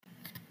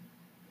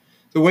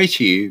The Way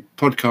to You,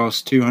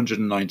 podcast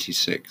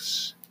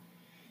 296.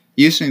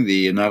 Using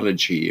the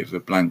analogy of a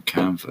blank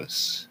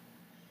canvas,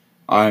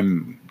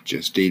 I'm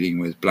just dealing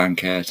with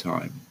blank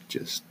airtime,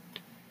 just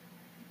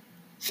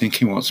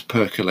thinking what's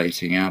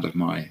percolating out of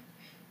my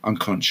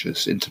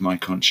unconscious into my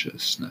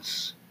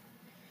consciousness.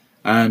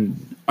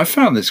 And I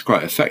found this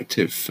quite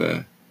effective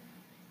for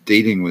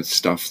dealing with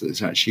stuff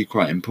that's actually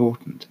quite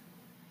important.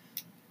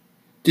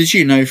 Did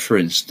you know, for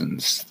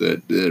instance,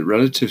 that the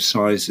relative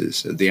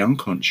sizes of the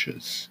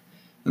unconscious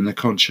and the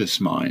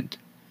conscious mind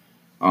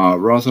are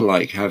rather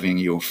like having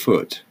your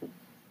foot,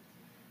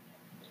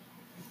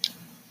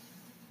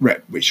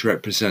 which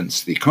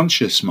represents the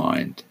conscious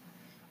mind,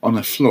 on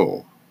a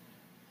floor,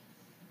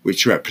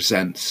 which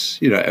represents,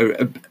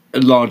 a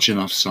large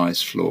enough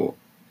size floor,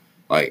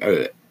 like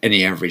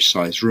any average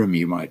size room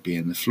you might be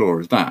in, the floor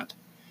of that,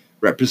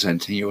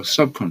 representing your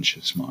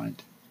subconscious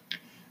mind.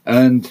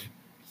 And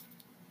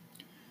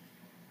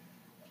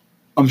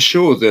I'm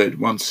sure that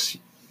once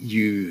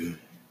you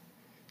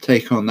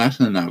take on that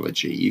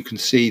analogy, you can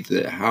see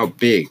that how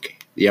big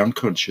the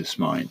unconscious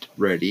mind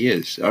really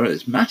is.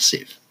 It's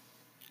massive.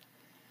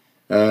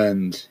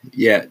 And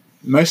yet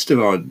most of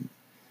our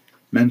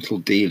mental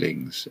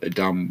dealings are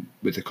done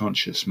with the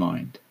conscious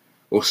mind,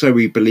 or so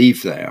we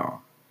believe they are.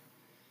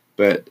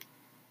 But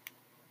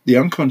the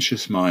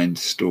unconscious mind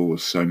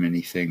stores so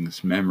many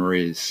things,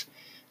 memories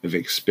of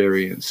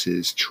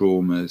experiences,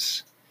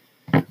 traumas,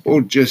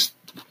 or just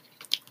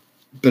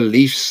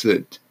beliefs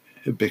that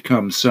have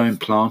become so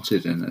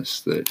implanted in us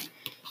that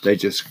they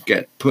just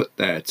get put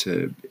there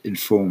to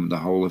inform the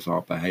whole of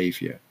our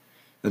behavior,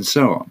 and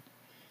so on.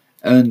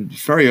 And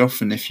very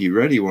often, if you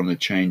really want to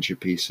change a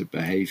piece of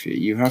behavior,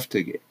 you have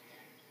to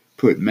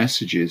put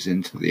messages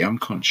into the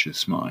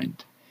unconscious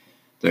mind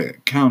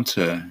that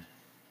counter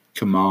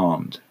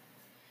command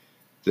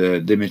the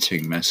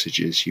limiting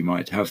messages you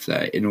might have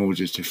there, in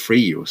order to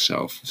free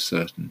yourself of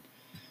certain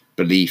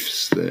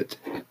beliefs that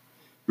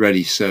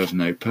really serve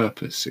no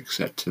purpose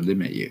except to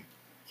limit you.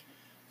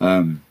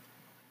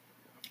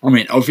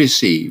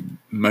 Obviously,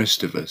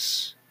 most of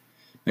us,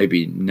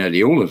 maybe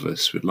nearly all of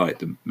us, would like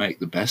to make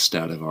the best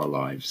out of our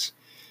lives,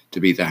 to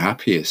be the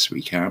happiest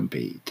we can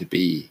be, to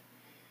be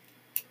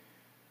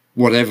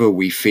whatever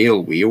we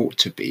feel we ought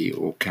to be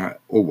or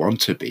want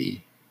to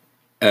be.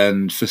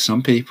 And for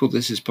some people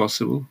this is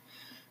possible.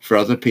 For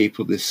other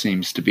people this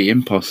seems to be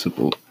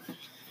impossible.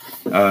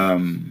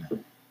 And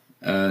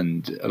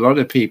a lot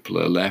of people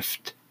are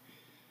left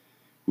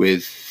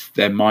with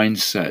their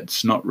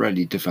mindsets not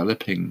really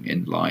developing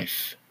in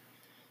life,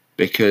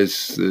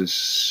 because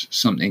there's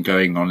something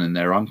going on in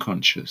their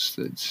unconscious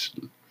that's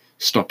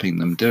stopping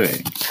them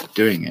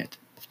doing it.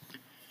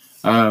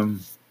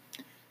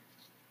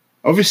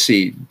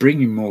 Obviously,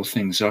 bringing more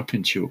things up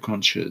into your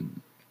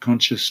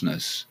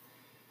consciousness,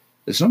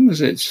 as long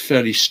as it's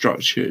fairly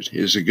structured,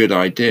 is a good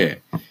idea,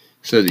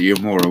 so that you're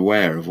more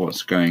aware of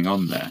what's going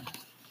on there.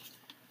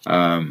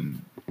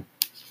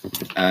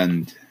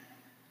 And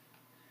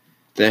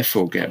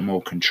therefore get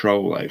more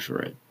control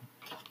over it.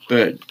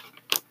 But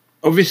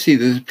obviously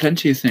there's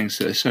plenty of things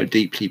that are so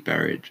deeply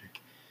buried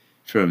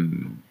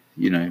from,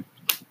 the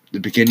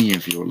beginning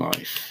of your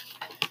life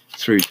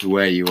through to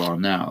where you are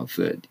now,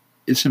 that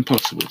it's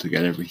impossible to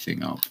get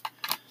everything up,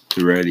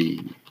 to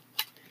really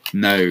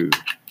know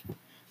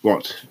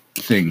what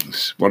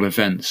events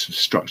have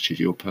structured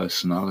your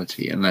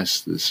personality, unless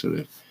there's sort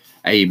of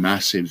a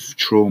massive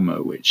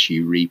trauma which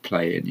you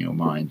replay in your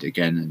mind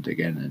again and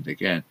again and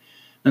again.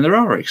 And there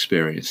are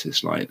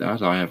experiences like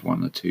that. I have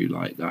one or two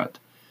like that.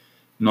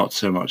 Not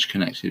so much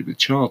connected with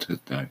childhood,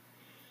 though,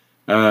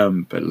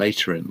 but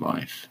later in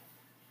life.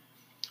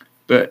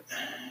 But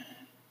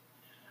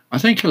I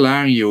think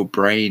allowing your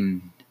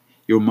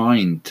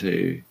mind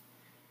to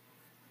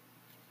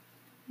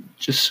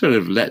just sort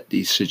of let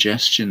these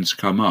suggestions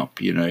come up,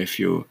 if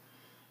you're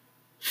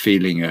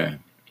feeling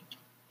an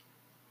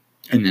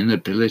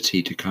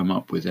inability to come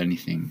up with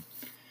anything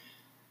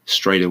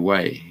straight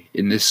away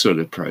in this sort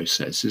of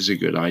process, is a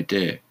good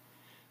idea.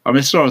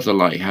 It's rather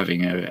like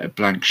having a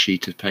blank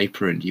sheet of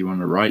paper and you want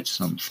to write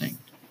something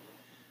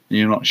and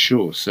you're not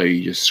sure, so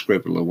you just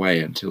scribble away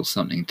until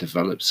something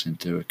develops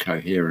into a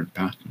coherent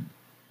pattern.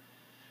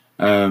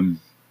 And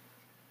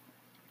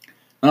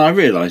I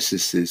realise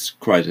this is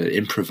quite an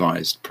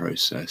improvised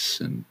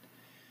process and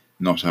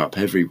not up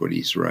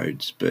everybody's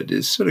roads, but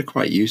it's sort of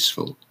quite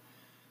useful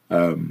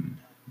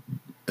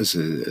as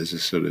a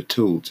sort of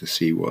tool to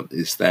see what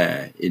is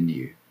there in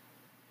you.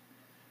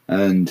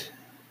 And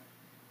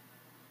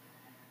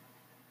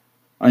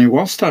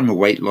whilst I'm a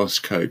weight loss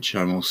coach,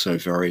 I'm also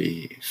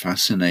very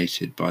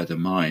fascinated by the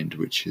mind,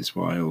 which is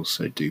why I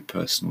also do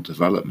personal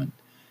development.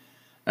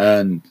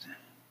 And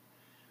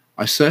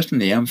I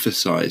certainly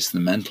emphasize the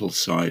mental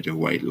side of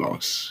weight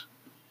loss,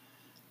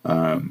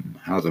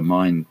 how the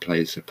mind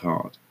plays a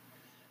part.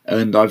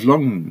 And I've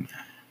long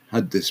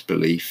had this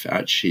belief,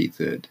 actually,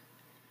 that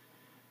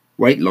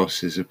weight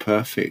loss is a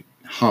perfect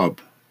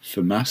hub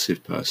for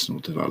massive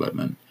personal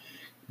development,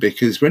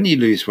 because when you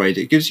lose weight,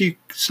 it gives you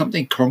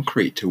something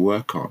concrete to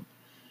work on,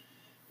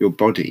 your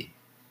body.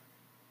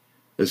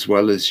 as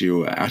well as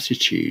your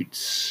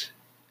attitudes.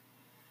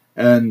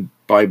 And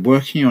by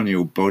working on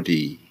your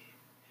body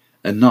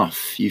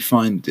enough, you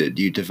find that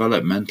you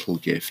develop mental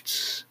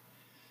gifts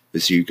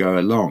as you go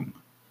along.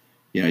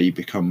 You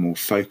become more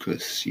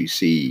focused. You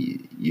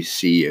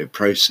see a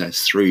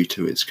process through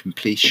to its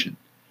completion.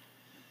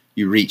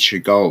 You reach a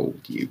goal.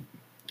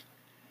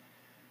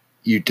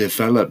 You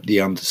develop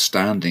the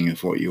understanding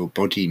of what your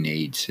body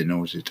needs in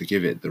order to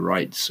give it the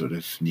right sort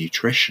of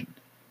nutrition,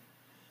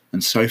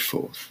 and so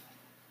forth.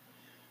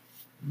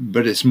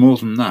 But it's more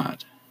than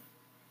that.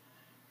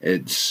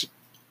 It's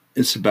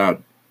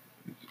about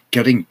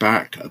getting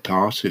back a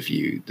part of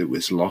you that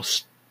was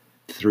lost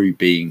through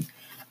being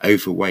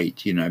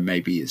overweight.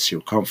 Maybe it's your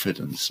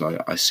confidence.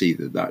 I see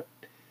that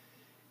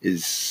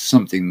is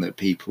something that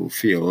people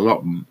feel a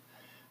lot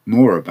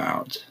more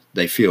about.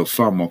 They feel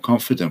far more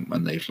confident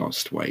when they've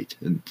lost weight,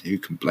 and who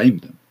can blame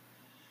them?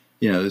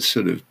 This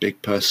sort of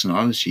big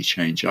personality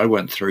change. I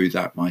went through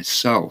that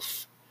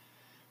myself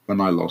when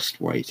I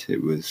lost weight.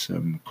 It was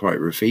quite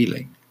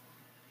revealing.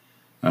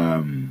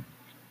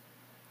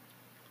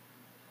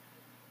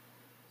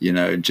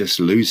 Just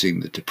losing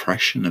the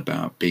depression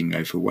about being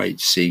overweight,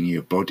 seeing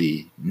your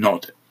body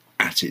not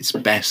at its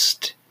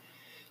best,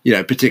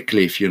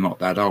 particularly if you're not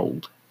that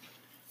old,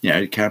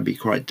 it can be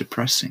quite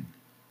depressing.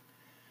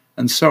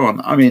 And so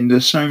on. I mean,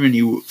 there's so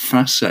many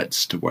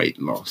facets to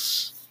weight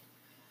loss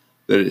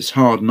that it's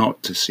hard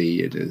not to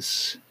see it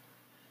as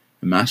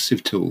a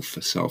massive tool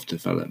for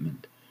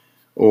self-development.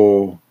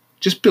 Or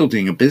just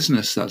building a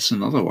business, that's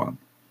another one.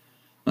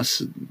 That's,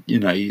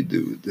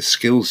 the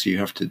skills you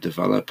have to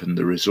develop and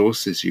the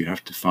resources you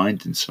have to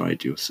find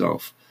inside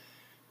yourself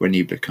when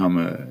you become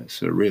a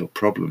sort of real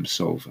problem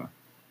solver.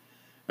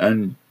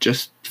 And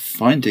just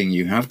finding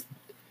you have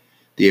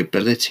the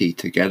ability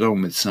to get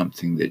on with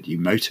something that you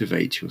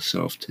motivate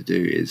yourself to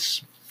do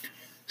is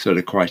sort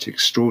of quite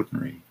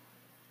extraordinary.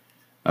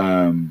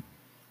 And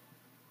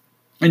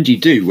you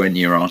do when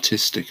you're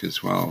artistic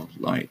as well,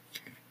 like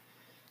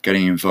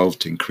getting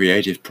involved in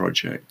creative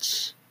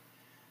projects.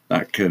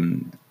 That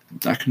can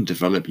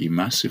develop you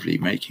massively,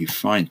 make you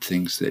find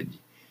things that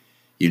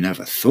you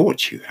never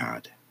thought you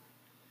had.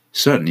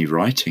 Certainly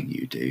writing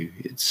you do.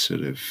 It's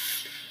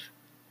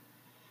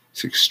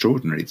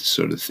extraordinary, the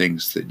sort of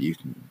things that you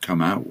can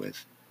come out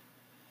with.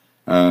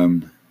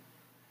 And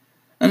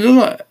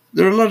there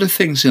are a lot of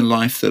things in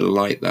life that are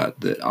like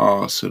that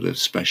are sort of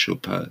special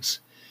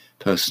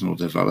personal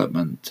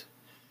development,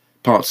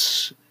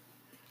 parts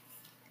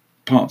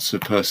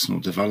of personal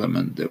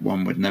development that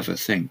one would never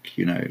think,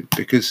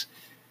 because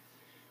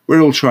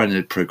we're all trying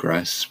to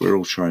progress, we're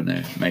all trying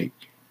to make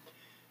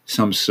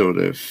some sort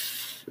of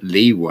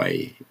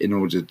leeway in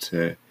order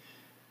to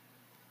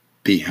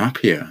be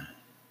happier,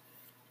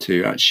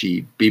 to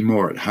actually be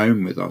more at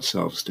home with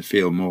ourselves, to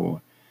feel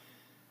more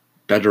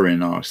better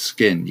in our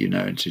skin,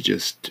 and to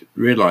just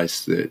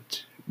realize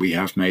that we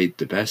have made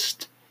the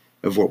best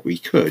of what we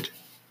could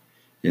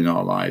in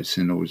our lives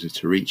in order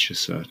to reach a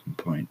certain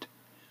point.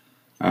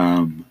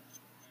 And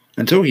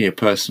talking of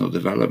personal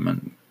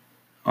development,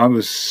 I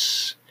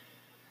was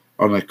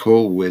on a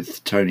call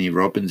with Tony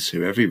Robbins,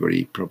 who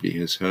everybody probably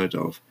has heard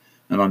of,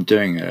 and I'm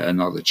doing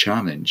another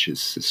challenge.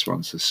 This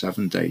one's a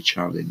 7-day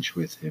challenge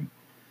with him.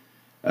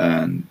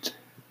 And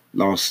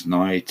last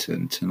night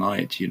and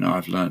tonight,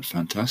 I've learned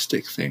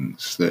fantastic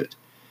things that,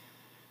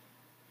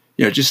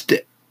 just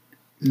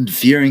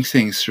viewing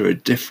things through a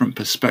different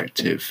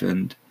perspective.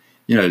 And,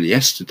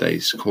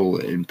 yesterday's call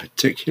in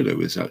particular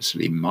was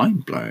absolutely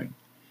mind-blowing.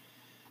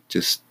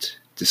 Just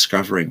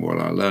discovering what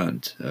I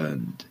learned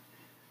and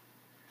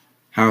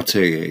how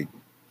to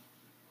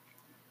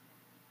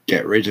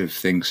get rid of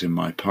things in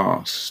my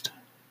past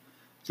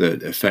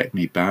that affect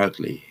me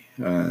badly.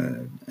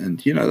 And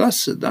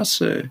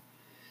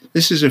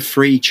this is a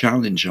free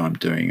challenge I'm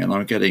doing, and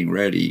I'm getting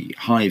really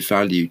high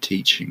value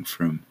teaching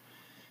from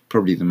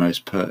probably the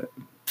most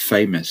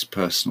famous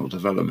personal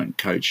development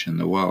coach in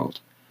the world.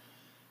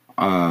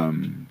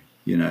 And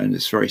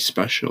it's very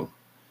special.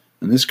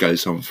 And this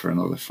goes on for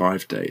another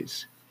 5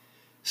 days.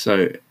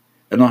 So,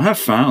 and I have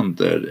found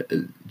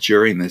that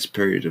during this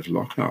period of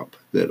lockup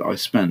that I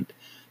spent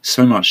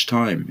so much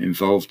time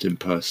involved in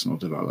personal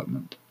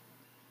development,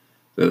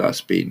 that's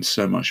been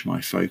so much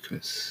my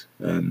focus.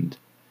 And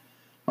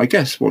I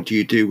guess, what do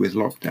you do with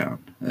lockdown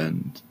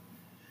and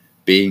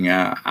being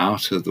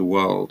out of the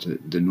world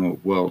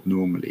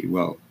normally?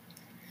 Well,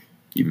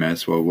 you may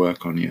as well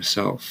work on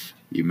yourself.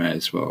 You may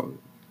as well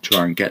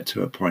try and get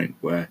to a point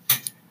where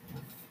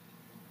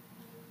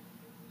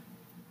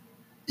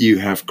you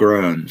have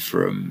grown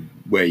from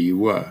where you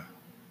were.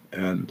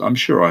 And I'm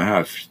sure I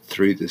have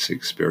through this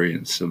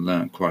experience and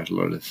learned quite a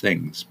lot of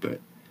things, but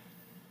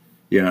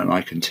and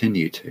I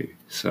continue to.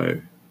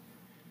 So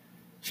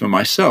for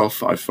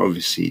myself, I've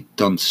obviously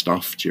done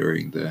stuff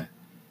during the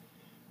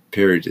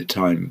period of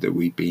time that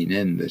we've been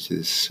in that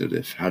has sort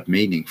of had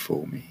meaning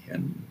for me,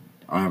 and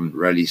I haven't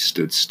really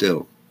stood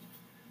still.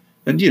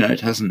 And it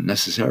hasn't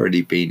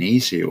necessarily been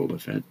easy, all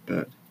of it,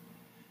 but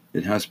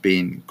it has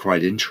been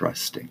quite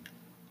interesting.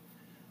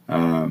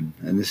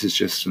 And this is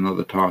just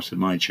another part of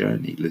my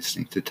journey,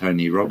 listening to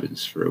Tony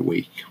Robbins for a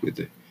week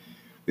with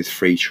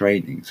free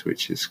trainings,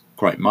 which is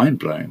quite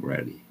mind-blowing,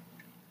 really.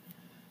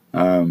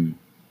 And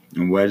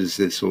where does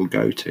this all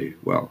go to?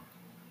 Well,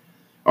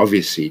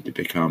 obviously to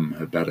become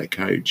a better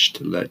coach,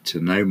 to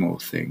know more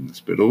things,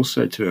 but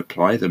also to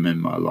apply them in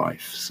my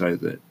life so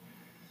that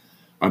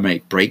I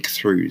make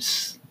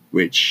breakthroughs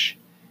which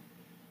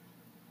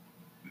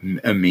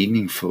are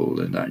meaningful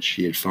and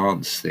actually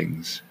advance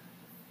things,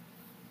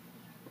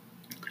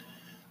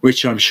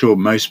 which I'm sure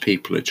most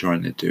people are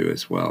trying to do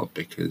as well,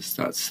 because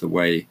that's the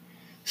way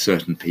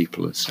certain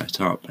people are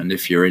set up. And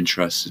if you're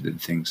interested in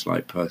things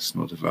like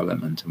personal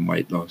development and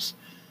weight loss,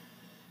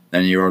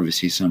 then you're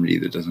obviously somebody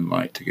that doesn't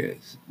like to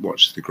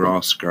watch the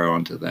grass grow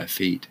under their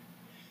feet,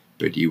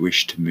 but you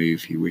wish to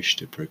move, you wish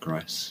to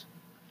progress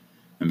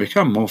and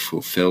become more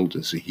fulfilled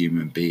as a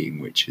human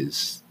being, which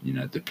is,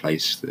 the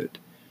place that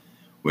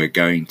we're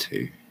going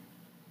to.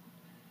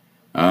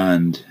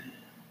 And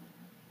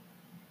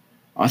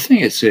I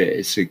think it's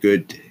a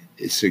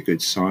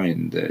good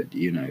sign that,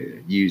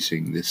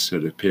 using this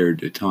sort of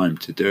period of time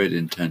to do it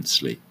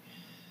intensely,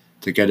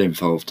 to get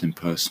involved in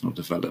personal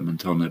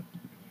development on a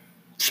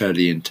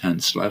fairly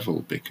intense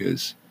level,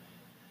 because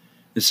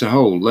it's a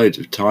whole load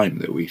of time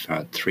that we've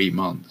had, 3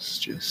 months,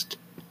 just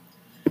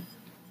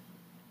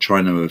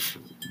trying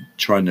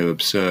to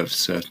observe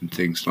certain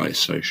things like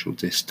social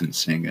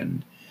distancing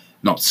and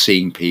not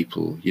seeing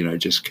people,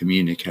 just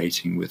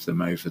communicating with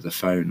them over the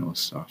phone or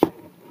stuff,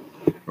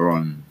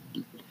 or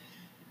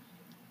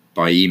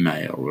by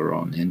email or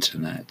on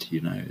internet.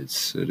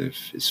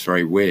 It's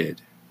very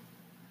weird.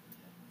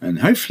 And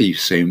hopefully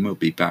soon we'll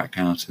be back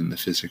out in the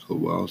physical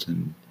world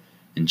and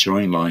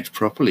enjoying life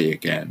properly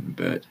again.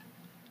 But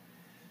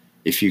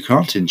if you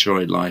can't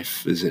enjoy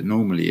life as it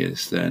normally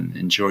is, then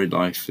enjoy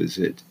life as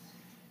it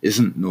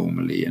isn't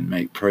normally and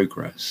make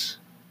progress.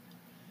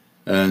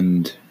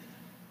 And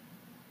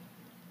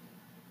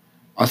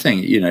I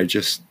think,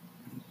 just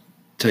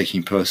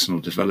taking personal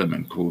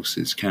development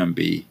courses can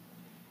be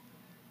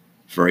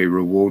very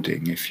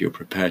rewarding if you're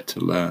prepared to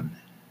learn.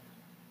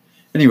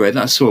 Anyway,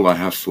 that's all I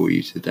have for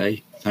you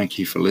today. Thank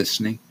you for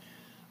listening.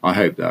 I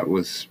hope that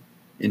was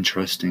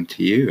interesting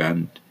to you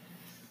and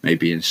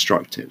maybe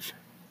instructive.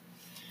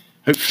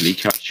 Hopefully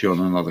catch you on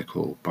another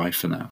call. Bye for now.